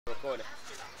Recording.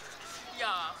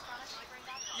 Yeah.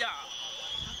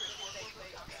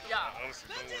 I'm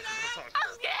scared.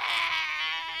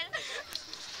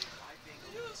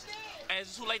 Hey, is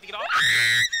it too late to get off? Is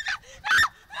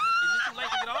it too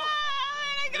late to get off?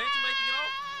 It ain't too late to get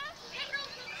off?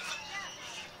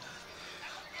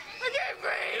 I can't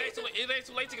breathe. It ain't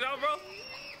too late to get off, bro?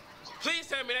 Please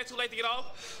tell me it ain't too late to get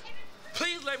off.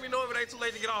 Please let me know if it ain't too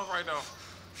late to get off right now.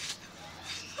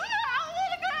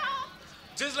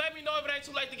 Just let me know if it ain't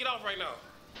too late to get off right now.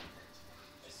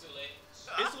 It's too late.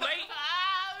 It's too late?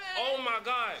 Oh my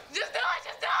God. Just do it,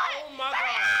 just do it. Oh my God.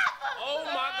 Oh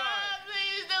my God.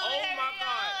 Please do it. Oh my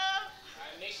God.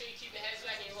 Alright, make sure you keep the head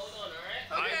back and hold on, alright?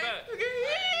 I bet. Okay.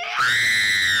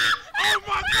 Oh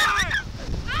my God.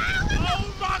 Oh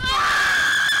my God.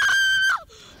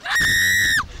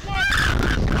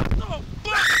 What the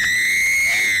fuck?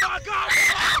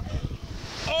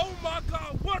 Oh my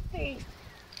God. What the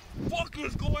fuck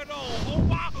is going on? Oh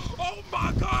my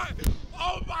God.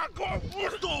 Oh my God.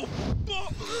 What the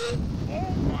fuck?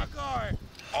 Oh my God.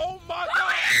 Oh my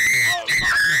God. Oh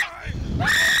my God.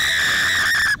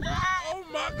 Oh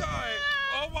my God.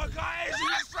 Oh my God. Is you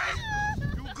straight?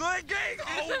 You good, gang?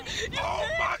 Oh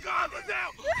my God. Look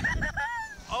out.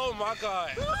 Oh my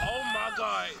God. Oh my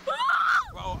God.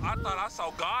 Bro, I thought I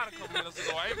saw God a couple minutes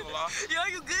ago. I ain't gonna lie. Yo,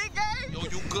 you good, gang? Yo,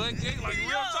 you good, gang? Like,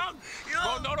 real talk?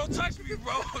 Bro, no, don't touch me,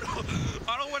 bro.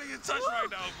 I don't want to get touched right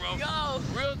now, bro. Yo.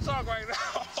 Real talk right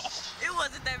now. It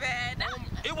wasn't that bad.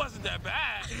 It wasn't that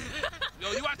bad.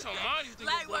 Yo, you out your mind. You think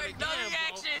Light it was work, no again,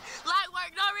 reaction. Light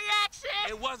work, no reaction.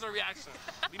 Bro. It was a reaction.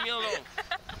 Leave me alone.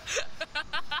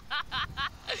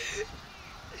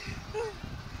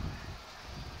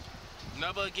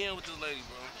 Never again with this lady,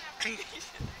 bro.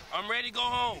 I'm ready to go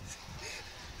home.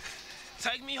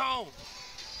 Take me home.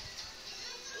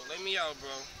 Yo, let me out, bro.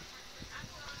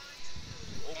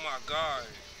 Oh my God.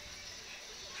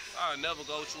 I'll never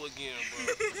go with you again,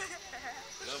 bro.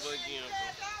 Never again, bro.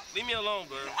 Leave me alone,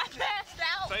 bro. I passed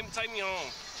out. Take me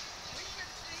home.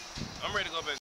 I'm ready to go back.